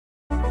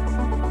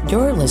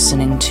You're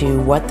listening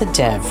to What the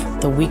Dev,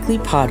 the weekly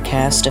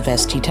podcast of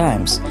ST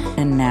Times.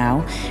 And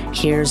now,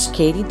 here's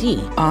Katie D,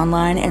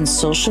 online and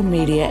social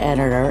media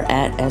editor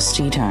at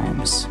ST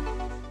Times.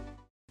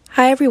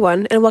 Hi,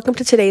 everyone, and welcome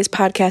to today's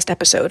podcast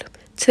episode.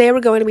 Today, we're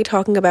going to be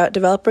talking about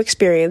developer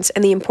experience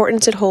and the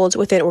importance it holds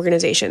within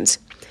organizations.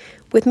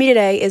 With me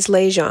today is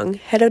Lei Zhang,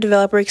 Head of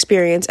Developer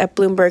Experience at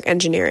Bloomberg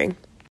Engineering.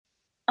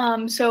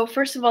 So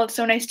first of all, it's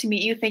so nice to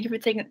meet you. Thank you for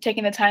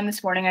taking the time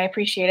this morning. I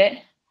appreciate it.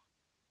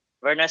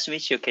 Very nice to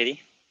meet you, Katie.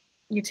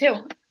 You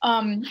too.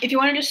 If you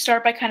want to just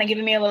start by kind of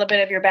giving me a little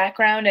bit of your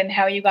background and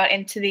how you got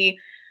into the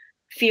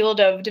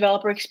field of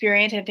developer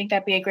experience, I think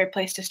that'd be a great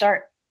place to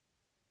start.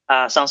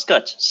 Sounds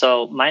good.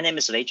 So my name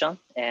is Lei Zhang,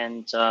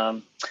 and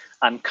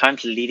I'm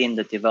currently leading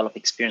the developer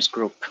experience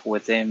group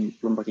within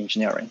Bloomberg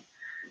Engineering.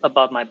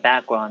 About my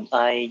background,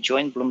 I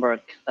joined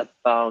Bloomberg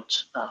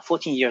about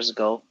 14 years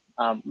ago.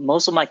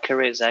 Most of my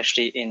career is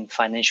actually in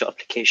financial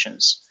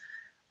applications.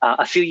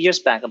 A few years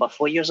back, about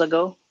 4 years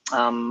ago,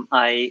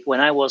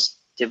 when I was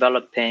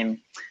developing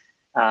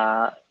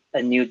a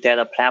new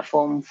data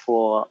platform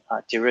for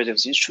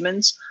derivatives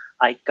instruments,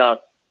 I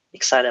got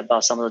excited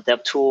about some of the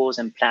dev tools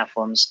and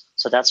platforms.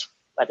 So that's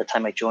at the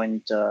time I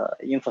joined the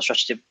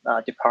infrastructure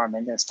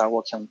department and started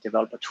working on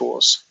developer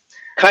tools.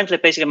 Currently,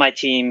 basically my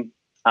team,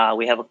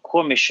 we have a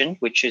core mission,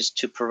 which is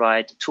to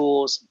provide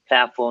tools,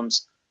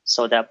 platforms,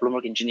 so that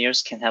Bloomberg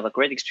engineers can have a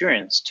great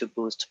experience to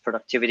boost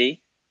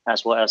productivity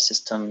as well as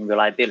system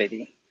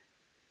reliability.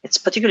 It's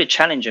particularly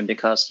challenging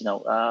because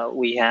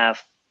we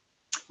have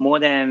more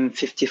than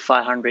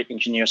 5,500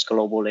 engineers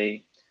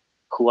globally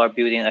who are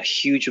building a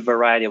huge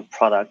variety of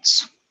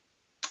products,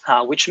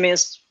 which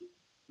means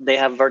they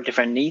have very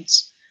different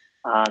needs.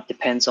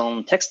 Depends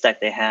on tech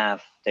stack they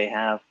have. They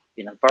have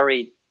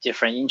very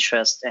different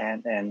interests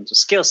and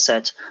skill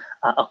set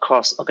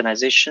across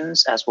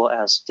organizations as well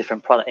as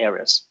different product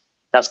areas.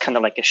 That's kind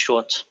of like a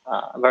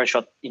very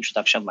short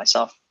introduction of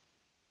myself.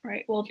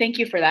 Right. Well, thank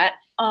you for that.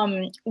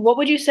 What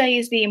would you say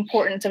is the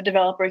importance of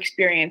developer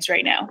experience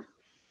right now?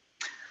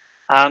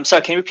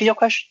 Sorry, can you repeat your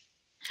question?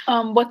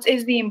 What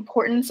is the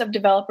importance of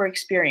developer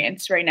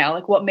experience right now?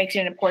 Like, what makes it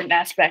an important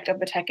aspect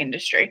of the tech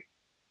industry?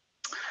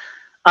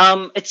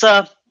 It's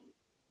a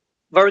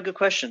very good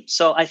question.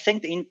 So I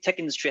think the tech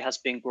industry has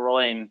been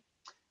growing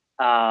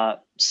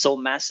so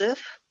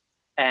massive,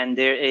 and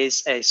there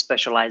is a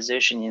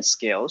specialization in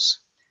skills.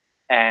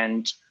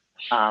 And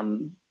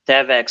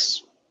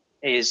DevX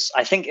is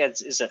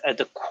at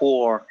the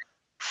core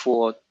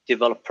for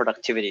developer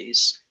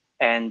productivities.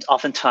 And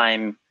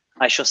oftentimes,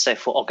 I should say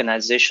for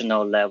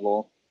organizational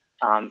level,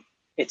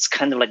 it's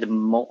kind of like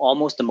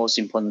almost the most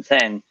important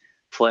thing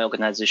for an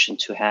organization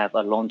to have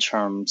a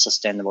long-term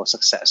sustainable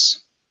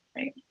success.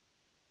 Right.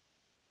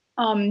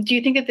 Do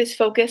you think that this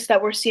focus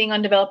that we're seeing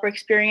on developer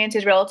experience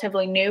is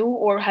relatively new,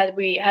 or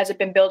has it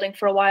been building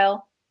for a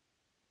while?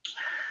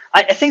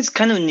 I think it's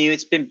kind of new.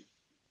 It's been,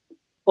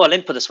 well,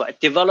 let me put it this way.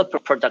 Developer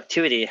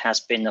productivity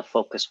has been a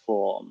focus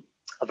for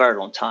a very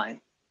long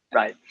time,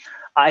 right?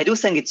 I do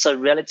think it's a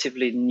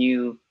relatively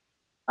new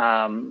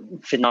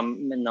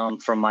phenomenon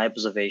from my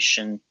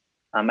observation.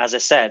 As I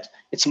said,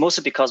 it's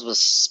mostly because of the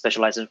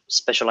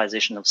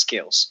specialization of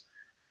skills.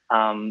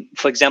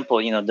 For example,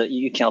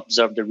 you can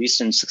observe the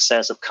recent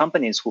success of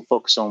companies who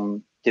focus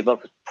on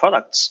developed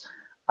products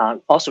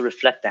also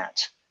reflect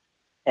that.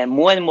 And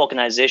more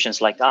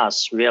organizations like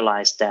us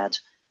realize that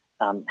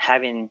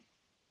having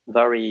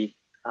very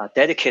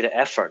dedicated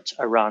effort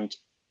around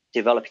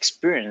develop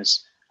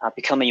experience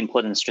become an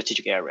important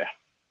strategic area.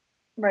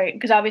 Right,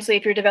 because obviously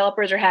if your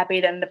developers are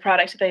happy, then the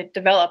products that they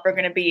develop are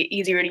going to be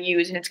easier to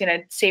use and it's going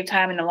to save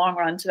time in the long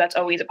run. So that's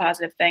always a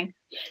positive thing.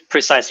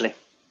 Precisely.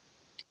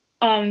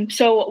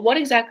 So what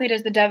exactly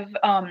does the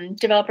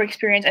developer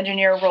experience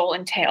engineer role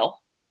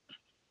entail?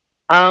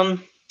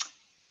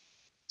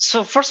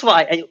 So first of all,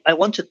 I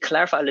want to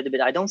clarify a little bit.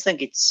 I don't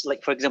think it's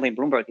like, for example, in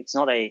Bloomberg, it's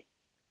not a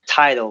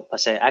title per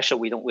se.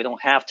 Actually, we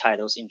don't have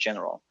titles in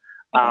general.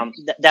 Okay.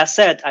 That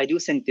said, I do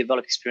think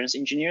developer experience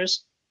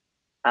engineers,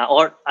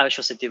 or I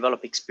should say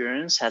developer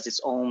experience, has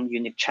its own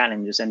unique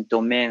challenges and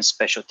domain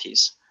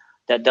specialties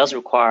that does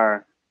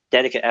require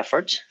dedicated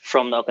effort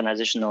from the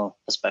organizational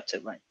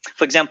perspective, right?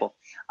 For example,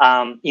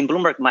 in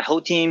Bloomberg, my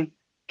whole team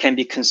can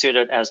be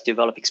considered as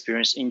developer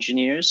experience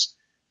engineers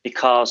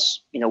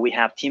because we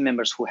have team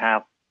members who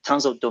have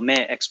tons of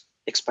domain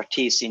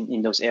expertise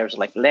in those areas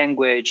like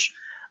language,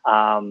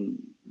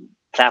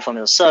 platform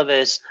as a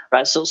service,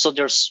 right? So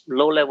there's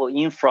low-level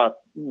infra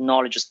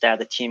knowledge that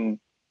the team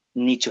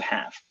need to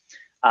have.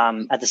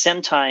 At the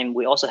same time,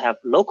 we also have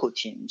local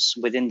teams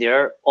within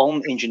their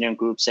own engineering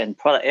groups and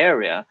product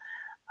area.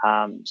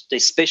 They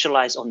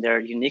specialize on their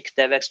unique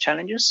DevX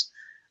challenges.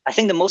 I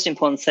think the most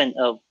important thing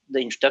of the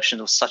introduction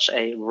of such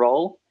a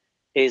role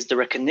is the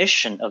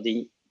recognition of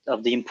the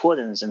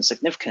importance and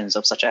significance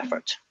of such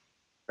effort.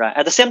 Right.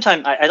 At the same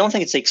time, I don't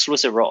think it's an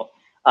exclusive role.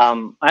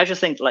 I actually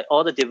think like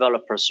all the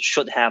developers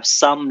should have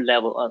some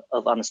level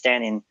of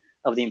understanding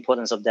of the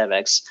importance of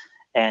DevX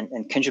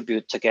and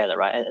contribute together.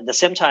 Right. At the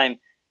same time,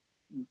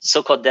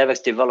 so-called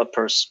DevX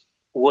developers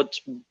would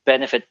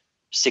benefit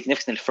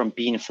significantly from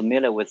being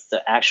familiar with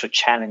the actual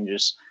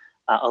challenges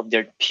of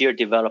their peer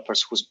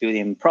developers who's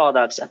building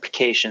products,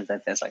 applications,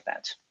 and things like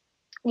that.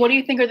 What do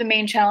you think are the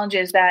main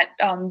challenges that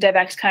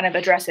DevX kind of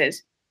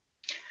addresses?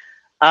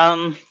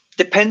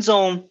 Depends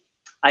on,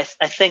 I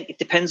think it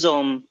depends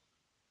on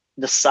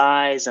the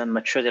size and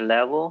maturity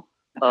level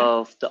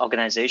of the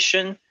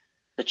organization.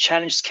 The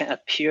challenges can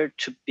appear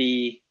to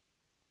be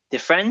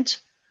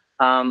different.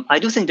 I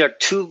do think there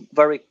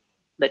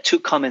are two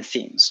common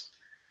themes.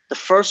 The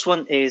first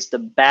one is the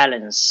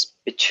balance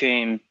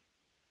between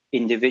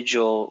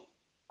individual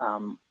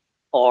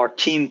or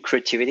team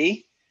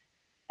creativity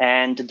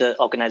and the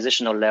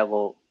organizational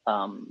level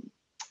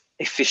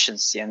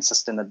efficiency and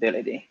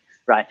sustainability.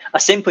 Right. A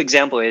simple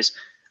example is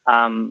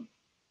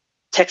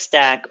tech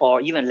stack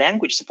or even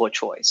language support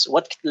choice.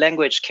 What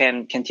language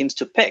can teams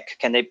to pick?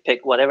 Can they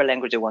pick whatever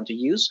language they want to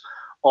use,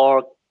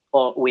 or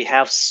we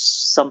have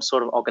some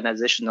sort of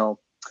organizational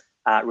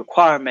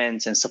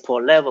requirements and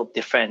support level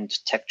different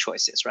tech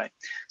choices, right?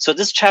 So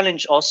this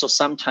challenge also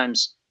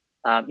sometimes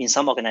in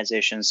some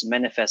organizations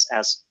manifests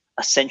as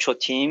a central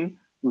team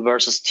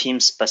versus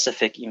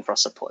team-specific infra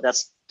support.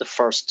 That's the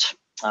first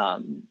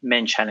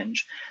main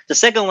challenge. The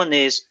second one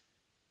is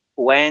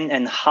when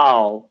and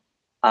how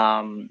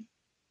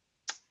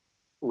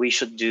we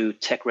should do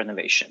tech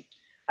renovation.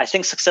 I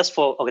think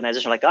successful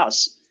organizations like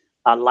us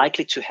are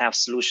likely to have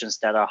solutions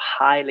that are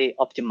highly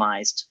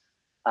optimized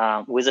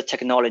with the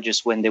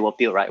technologies when they were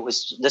built, right?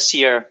 This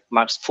year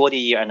marks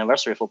 40-year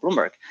anniversary for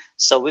Bloomberg.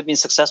 So we've been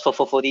successful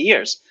for 40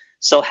 years.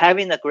 So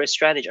having a great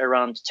strategy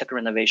around tech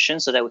renovation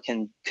so that we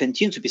can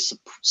continue to be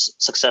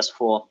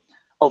successful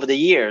over the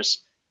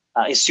years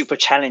is super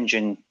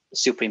challenging,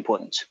 super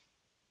important.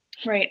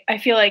 Right. I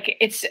feel like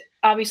it's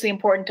obviously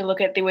important to look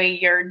at the way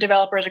your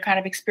developers are kind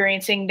of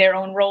experiencing their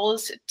own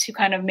roles to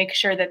kind of make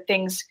sure that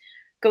things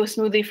go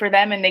smoothly for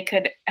them and they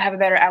could have a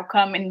better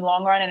outcome in the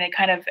long run, and it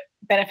kind of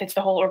benefits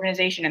the whole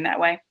organization in that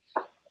way.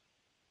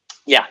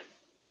 Yeah,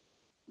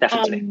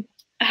 definitely.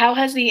 How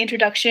has the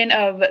introduction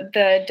of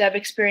the dev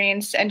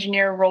experience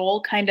engineer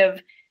role kind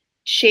of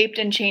shaped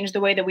and changed the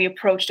way that we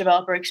approach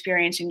developer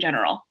experience in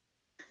general?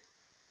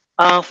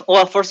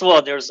 Well, first of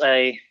all, there's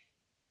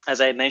as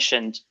I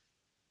mentioned,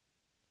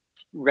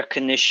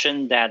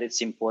 recognition that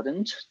it's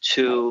important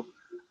to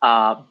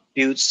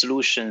build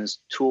solutions,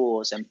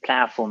 tools, and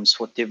platforms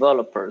for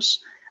developers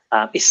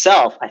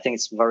itself. I think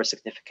it's very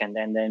significant.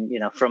 And then,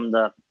 from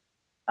the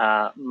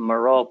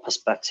morale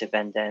perspective,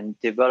 and then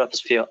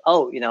developers feel,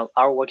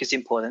 our work is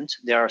important.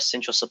 There are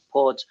essential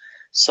support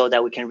so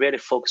that we can really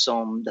focus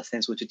on the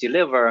things we to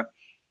deliver,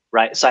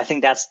 right? So I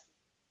think that's,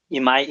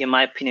 in my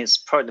opinion, is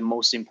probably the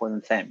most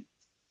important thing.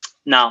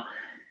 Now,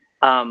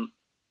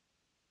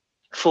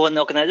 for an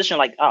organization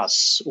like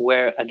us,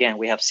 where, again,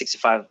 we have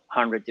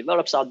 6,500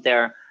 developers out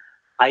there,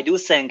 I do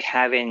think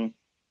having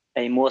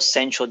a more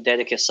central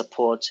dedicated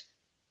support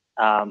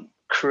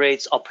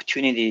creates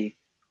opportunity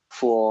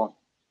for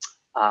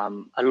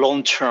a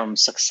long-term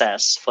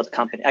success for the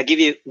company. I'll give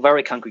you a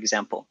very concrete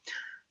example.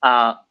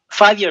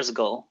 5 years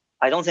ago,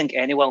 I don't think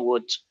anyone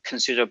would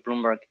consider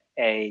Bloomberg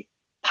a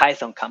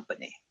Python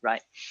company,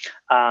 right?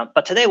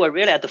 But today we're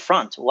really at the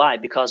front. Why?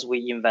 Because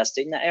we invest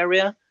in the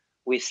area.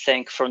 We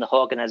think from the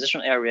whole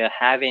organizational area,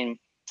 having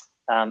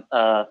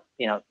top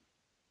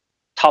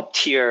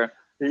tier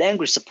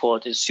language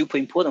support is super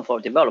important for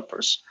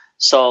developers.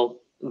 So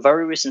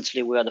very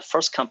recently, we are the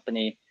first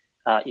company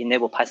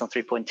enable Python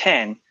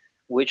 3.10,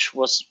 which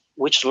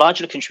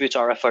largely contributes to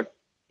our effort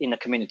in the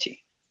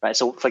community, right?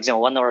 So, for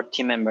example, one of our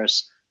team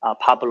members,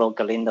 Pablo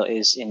Galindo,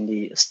 is in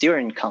the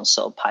steering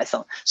council of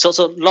Python. So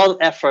a lot of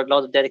effort, a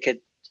lot of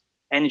dedicated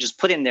energy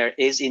put in there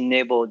is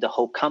enable the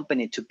whole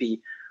company to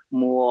be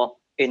more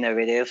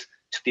innovative,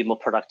 to be more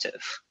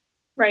productive.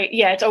 Right.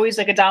 Yeah. It's always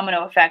like a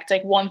domino effect.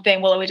 Like one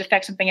thing will always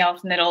affect something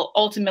else. And it'll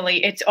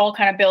ultimately, it's all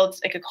kind of builds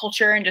like a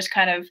culture and just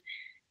kind of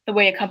the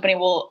way a company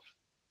will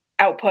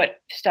output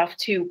stuff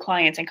to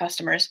clients and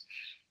customers.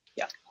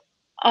 Yeah.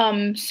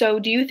 So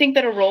do you think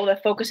that a role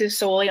that focuses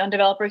solely on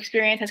developer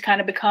experience has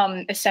kind of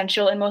become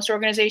essential in most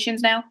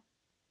organizations now?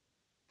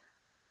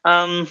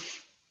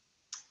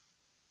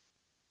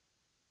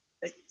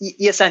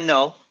 Yes and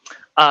no.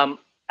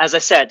 As I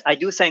said, I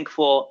do think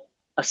for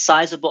a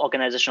sizable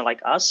organization like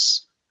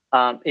us,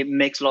 it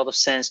makes a lot of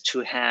sense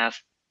to have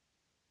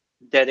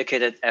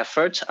dedicated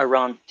effort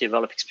around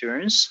developer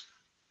experience.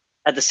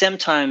 At the same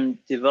time,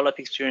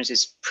 developer experience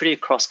is pretty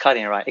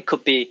cross-cutting, right? It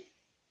could be,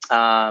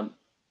 it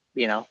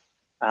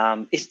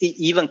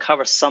even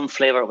covers some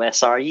flavor of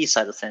SRE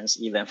side of things.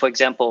 Even, for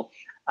example,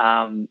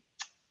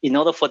 in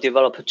order for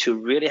developer to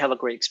really have a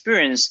great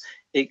experience,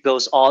 it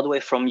goes all the way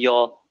from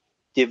your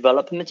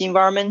development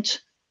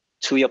environment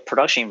to your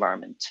production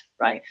environment,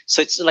 right?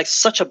 So it's like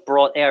such a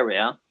broad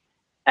area,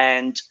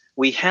 and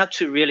we have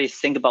to really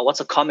think about what's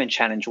a common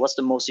challenge, what's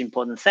the most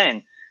important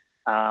thing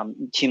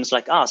teams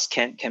like us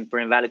can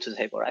bring value to the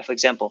table, right? For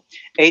example,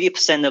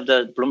 80% of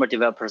the Bloomberg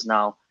developers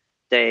now,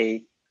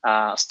 they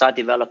start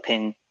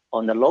developing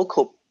on the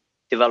local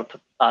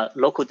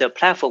dev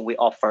platform we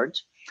offered,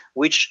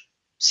 which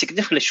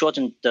significantly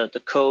shortened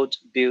the code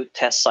build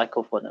test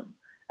cycle for them.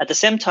 At the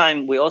same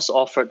time, we also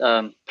offered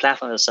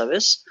platform as a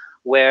service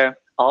where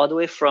all the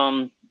way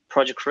from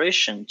project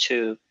creation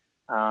to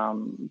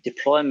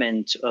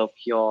deployment of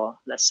your,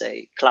 let's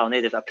say, cloud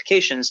native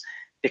applications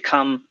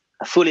become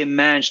a fully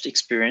managed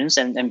experience,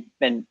 and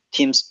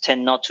teams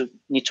tend not to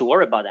need to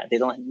worry about that. They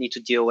don't need to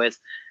deal with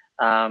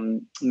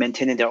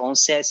maintaining their own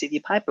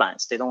CI/CD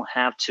pipelines. They don't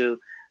have to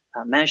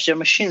manage their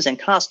machines and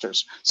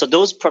clusters. So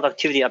those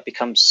productivity have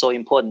become so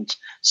important.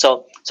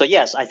 So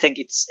yes, I think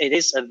it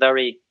is a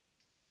very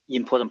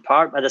important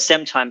part. At the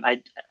same time,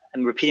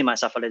 I'm repeating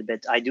myself a little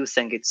bit. I do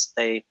think it's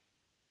the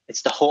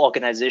whole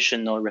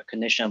organizational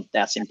recognition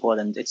that's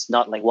important. It's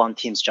not like one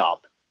team's job.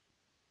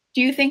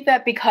 Do you think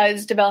that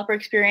because developer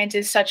experience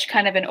is such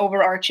kind of an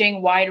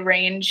overarching wide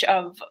range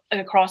of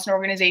across an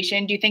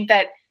organization, do you think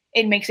that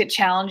it makes it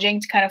challenging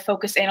to kind of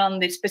focus in on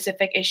the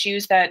specific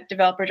issues that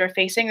developers are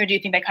facing? Or do you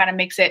think that kind of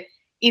makes it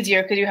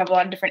easier because you have a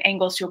lot of different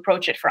angles to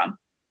approach it from?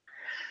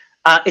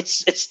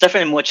 It's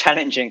definitely more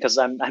challenging because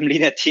I'm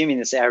leading a team in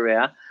this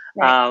area.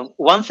 Right.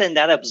 One thing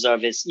that I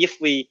observe is if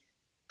we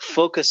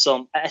focus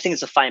on, I think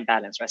it's a fine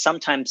balance, right?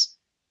 Sometimes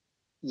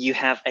you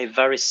have a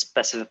very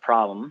specific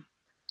problem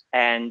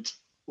and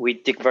we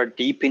dig very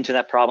deep into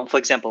that problem. For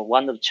example,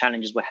 one of the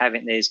challenges we're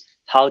having is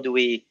how do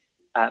we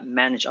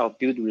manage our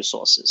build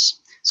resources?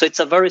 So it's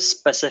a very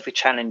specific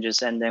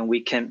challenges, and then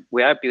we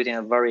are building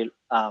a very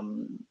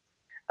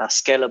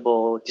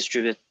scalable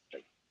distributed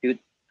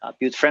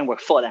build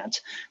framework for that.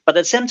 But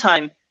at the same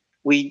time,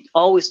 we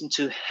always need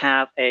to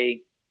have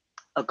a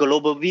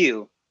global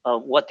view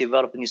of what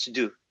developer needs to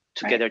do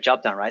to get their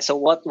job done, right? So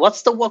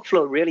what's the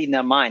workflow really in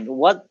their mind?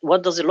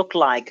 What does it look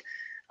like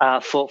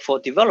for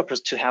developers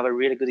to have a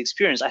really good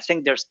experience? I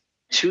think there's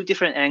two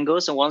different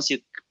angles, and once you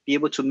be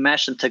able to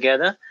mash them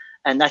together,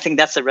 and I think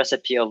that's a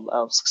recipe of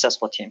a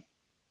successful team.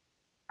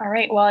 All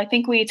right. Well, I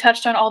think we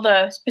touched on all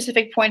the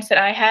specific points that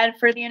I had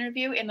for the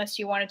interview. Unless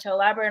you wanted to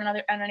elaborate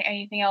on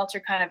anything else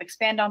or kind of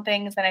expand on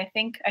things, then I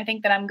think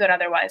that I'm good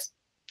otherwise.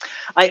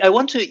 I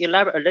want to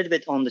elaborate a little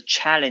bit on the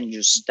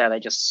challenges that I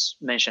just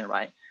mentioned,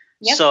 right?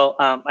 Yep. So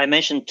I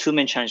mentioned two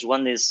main challenges.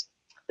 One is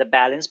the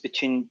balance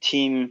between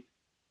team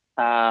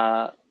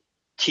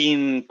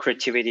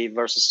creativity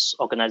versus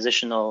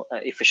organizational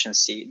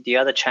efficiency. The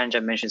other challenge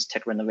I mentioned is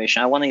tech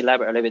renovation. I want to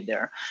elaborate a little bit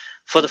there.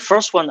 For the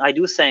first one, I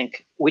do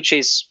think,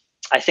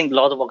 I think a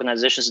lot of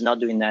organizations are not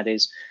doing that,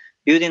 is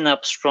building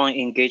up strong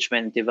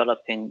engagement,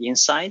 developing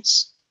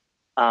insights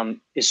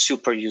is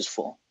super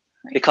useful.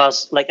 Right.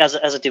 Because like as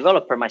a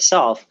developer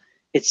myself,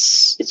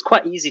 it's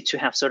quite easy to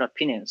have certain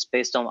opinions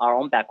based on our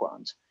own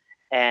background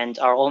and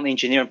our own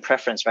engineering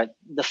preference, right?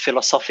 The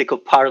philosophical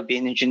part of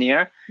being an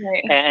engineer.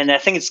 Right. And I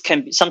think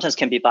sometimes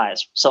can be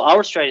biased. So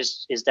our strategy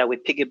is that we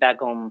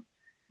piggyback on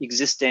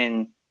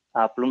existing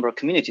Bloomberg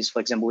communities. For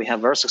example, we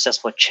have very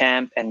successful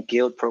Champ and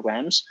Guild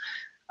programs.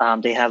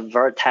 They have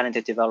very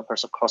talented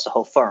developers across the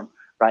whole firm,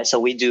 right? So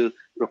we do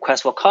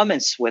requests for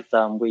comments with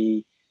them.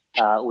 We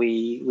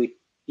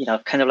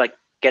kind of like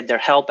get their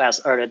help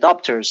as early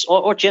adopters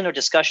or general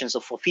discussions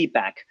for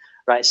feedback,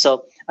 right?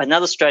 So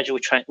another strategy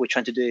we're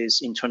trying to do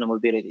is internal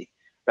mobility,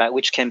 right?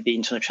 Which can be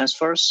internal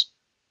transfers,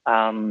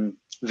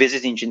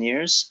 visit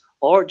engineers,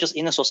 or just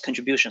inner source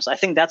contributions. I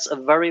think that's a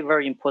very,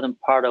 very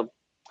important part of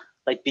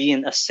like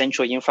being a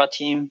central infra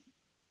team,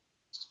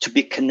 to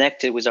be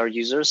connected with our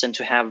users and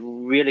to have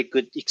really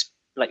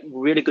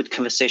good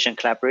conversation,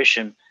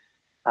 collaboration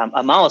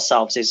among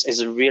ourselves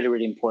is really,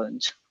 really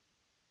important.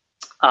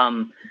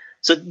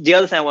 So the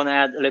other thing I want to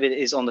add a little bit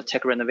is on the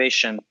tech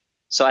renovation.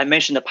 So I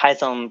mentioned the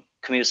Python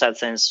community side of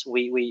things.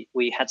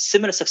 We had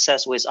similar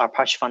success with our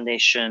Apache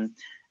Foundation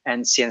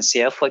and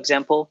CNCF, for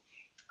example.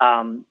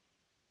 I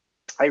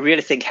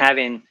really think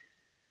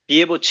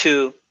be able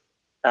to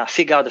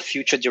figure out the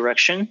future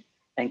direction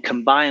and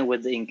combine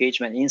with the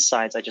engagement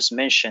insights I just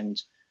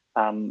mentioned,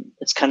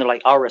 it's kind of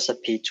like our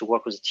recipe to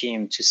work with the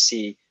team to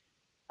see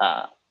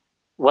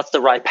what's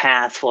the right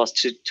path for us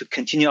to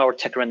continue our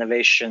tech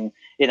renovation,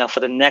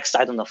 for the next,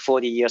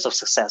 40 years of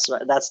success.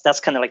 Right? That's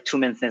kind of like two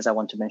main things I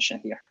want to mention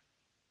here.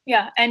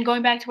 Yeah, and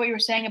going back to what you were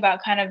saying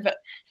about kind of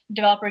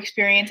developer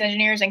experience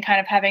engineers and kind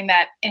of having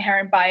that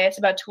inherent bias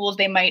about tools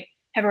they might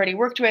have already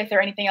worked with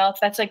or anything else,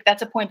 that's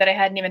a point that I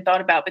hadn't even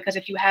thought about, because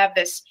if you have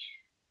this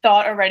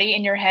thought already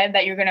in your head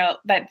that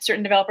that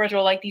certain developers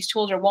will like these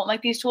tools or won't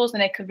like these tools,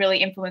 then it could really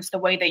influence the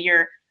way that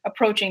you're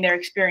approaching their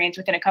experience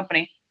within a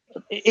company.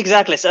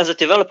 Exactly. So as a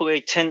developer,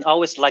 we tend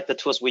always like the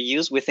tools we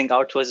use. We think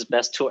our tool is the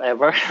best tool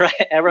ever,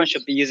 right? Everyone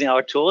should be using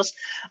our tools.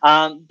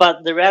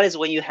 But the reality is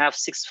when you have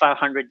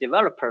 6,500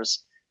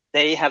 developers,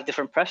 they have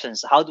different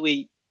preferences. How do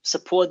we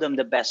support them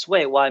the best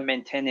way while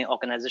maintaining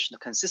organizational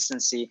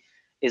consistency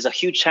is a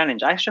huge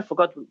challenge. I actually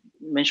forgot to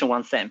mention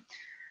one thing.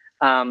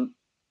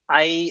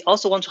 I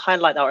also want to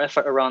highlight our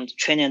effort around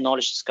training and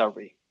knowledge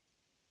discovery.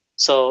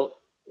 So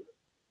a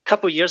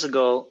couple of years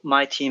ago,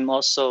 my team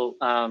also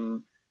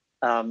kind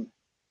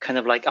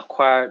of like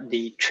acquired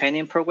the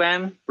training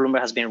program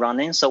Bloomberg has been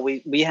running. So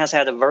we has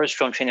had a very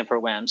strong training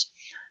programs.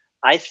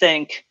 I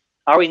think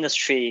our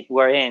industry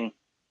we're in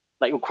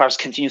requires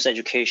continuous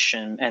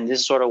education, and this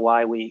is sort of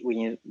why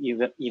we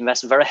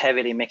invest very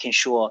heavily in making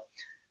sure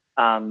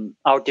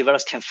our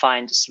developers can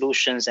find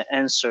solutions and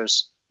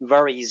answers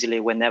very easily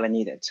whenever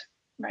needed.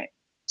 Right.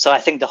 So I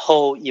think the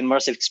whole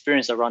immersive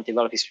experience around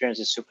developer experience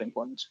is super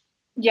important.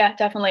 Yeah,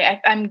 definitely.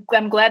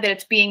 I'm glad that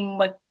it's being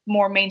like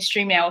more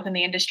mainstream now within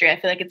the industry. I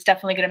feel like it's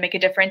definitely going to make a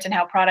difference in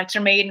how products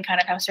are made and kind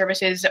of how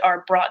services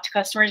are brought to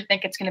customers. I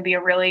think it's going to be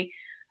a really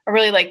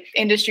like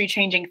industry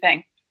changing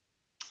thing.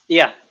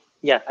 Yeah,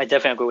 I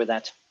definitely agree with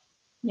that.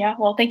 Yeah,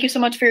 well, thank you so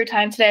much for your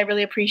time today. I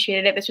really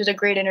appreciated it. This was a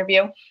great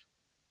interview.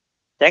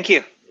 Thank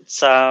you.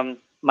 It's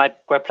my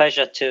great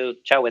pleasure to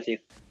chat with you.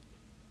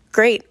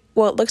 Great.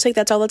 Well, it looks like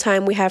that's all the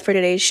time we have for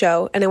today's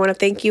show, and I want to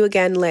thank you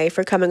again, Lei,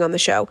 for coming on the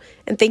show,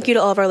 and thank you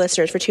to all of our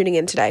listeners for tuning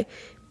in today.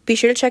 Be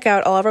sure to check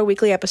out all of our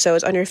weekly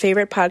episodes on your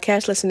favorite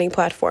podcast listening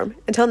platform.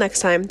 Until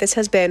next time, this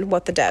has been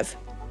What the Dev.